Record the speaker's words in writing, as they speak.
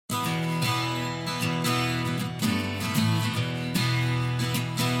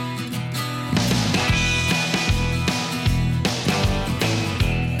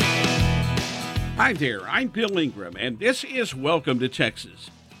Hi there, I'm Bill Ingram, and this is Welcome to Texas,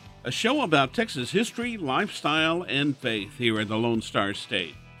 a show about Texas history, lifestyle, and faith here in the Lone Star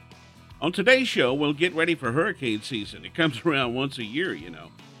State. On today's show, we'll get ready for hurricane season. It comes around once a year, you know.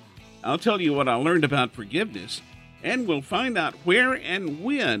 I'll tell you what I learned about forgiveness, and we'll find out where and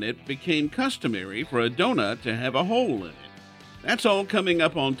when it became customary for a donut to have a hole in it. That's all coming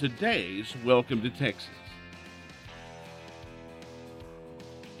up on today's Welcome to Texas.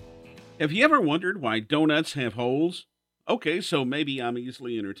 Have you ever wondered why donuts have holes? Okay, so maybe I'm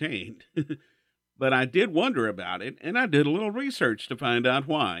easily entertained. But I did wonder about it, and I did a little research to find out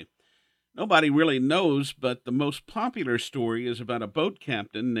why. Nobody really knows, but the most popular story is about a boat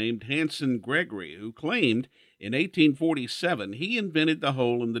captain named Hanson Gregory, who claimed in 1847 he invented the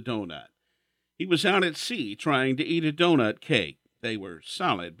hole in the donut. He was out at sea trying to eat a donut cake. They were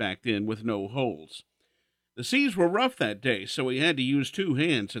solid back then with no holes. The seas were rough that day, so he had to use two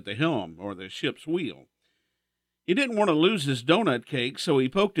hands at the helm, or the ship's wheel. He didn't want to lose his donut cake, so he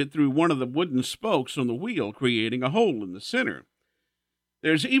poked it through one of the wooden spokes on the wheel, creating a hole in the center.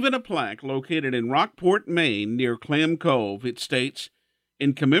 There's even a plaque located in Rockport, Maine, near Clam Cove. It states,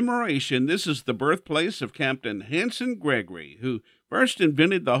 "In commemoration, this is the birthplace of Captain Hanson Gregory, who first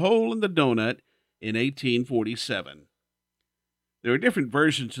invented the hole in the donut in 1847. There are different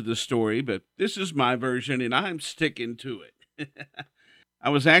versions of the story, but this is my version, and I'm sticking to it. I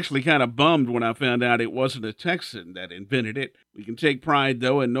was actually kind of bummed when I found out it wasn't a Texan that invented it. We can take pride,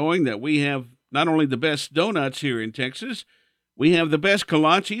 though, in knowing that we have not only the best donuts here in Texas, we have the best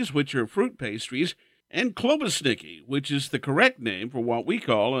kolaches, which are fruit pastries, and klobasniki, which is the correct name for what we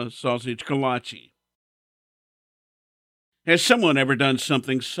call a sausage kolache. Has someone ever done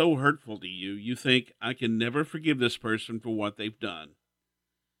something so hurtful to you, you think, I can never forgive this person for what they've done?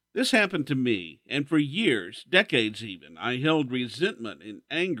 This happened to me, and for years, decades even, I held resentment and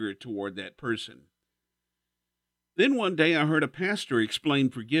anger toward that person. Then one day I heard a pastor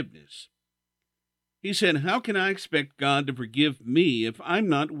explain forgiveness. He said, how can I expect God to forgive me if I'm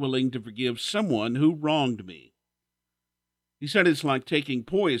not willing to forgive someone who wronged me? He said it's like taking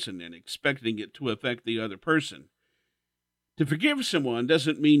poison and expecting it to affect the other person. To forgive someone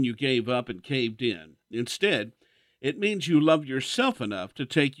doesn't mean you gave up and caved in. Instead, it means you love yourself enough to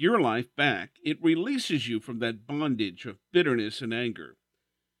take your life back. It releases you from that bondage of bitterness and anger.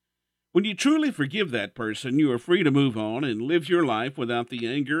 When you truly forgive that person, you are free to move on and live your life without the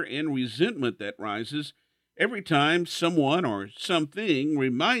anger and resentment that rises every time someone or something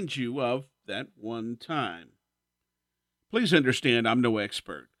reminds you of that one time. Please understand, I'm no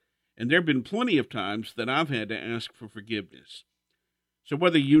expert. And there have been plenty of times that I've had to ask for forgiveness. So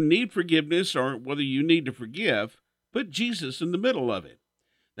whether you need forgiveness or whether you need to forgive, put Jesus in the middle of it.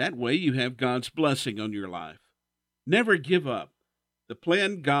 That way you have God's blessing on your life. Never give up. The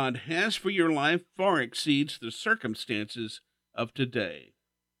plan God has for your life far exceeds the circumstances of today.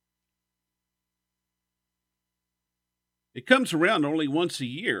 It comes around only once a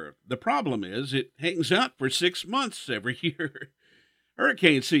year. The problem is it hangs out for 6 months every year.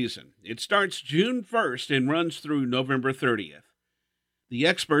 Hurricane season. It starts June 1st and runs through November 30th. The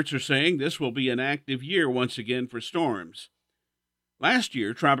experts are saying this will be an active year once again for storms. Last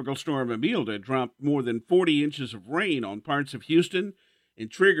year, Tropical Storm Imelda dropped more than 40 inches of rain on parts of Houston and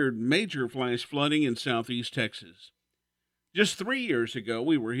triggered major flash flooding in southeast Texas. Just 3 years ago,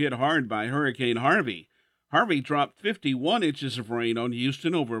 we were hit hard by Hurricane Harvey. Harvey dropped 51 inches of rain on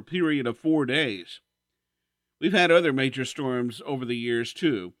Houston over a period of 4 days. We've had other major storms over the years,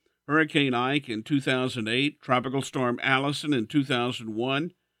 too. Hurricane Ike in 2008, Tropical Storm Allison in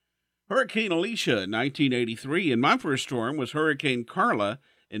 2001, Hurricane Alicia in 1983, and my first storm was Hurricane Carla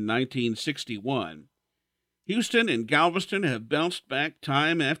in 1961. Houston and Galveston have bounced back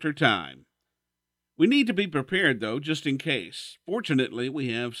time after time. We need to be prepared, though, just in case. Fortunately,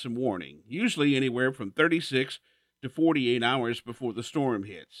 we have some warning, usually anywhere from 36 to 48 hours before the storm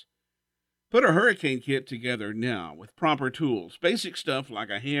hits. Put a hurricane kit together now with proper tools, basic stuff like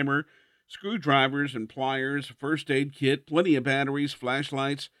a hammer, screwdrivers and pliers, a first aid kit, plenty of batteries,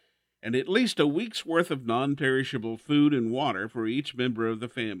 flashlights, and at least a week's worth of non-perishable food and water for each member of the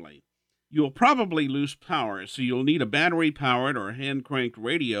family. You'll probably lose power, so you'll need a battery-powered or hand-cranked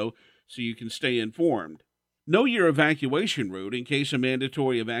radio so you can stay informed. Know your evacuation route in case a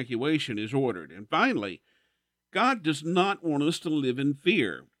mandatory evacuation is ordered. And finally, God does not want us to live in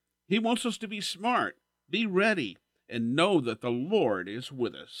fear. He wants us to be smart, be ready, and know that the Lord is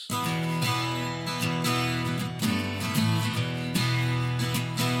with us.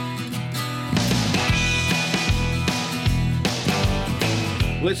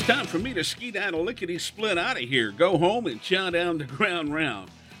 Well, it's time for me to skedaddle lickety-split out of here. Go home and chow down the ground round.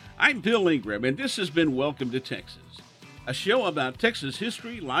 I'm Bill Ingram, and this has been Welcome to Texas, a show about Texas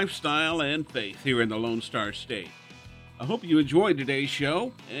history, lifestyle, and faith here in the Lone Star State. I hope you enjoyed today's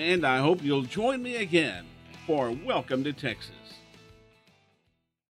show, and I hope you'll join me again for Welcome to Texas.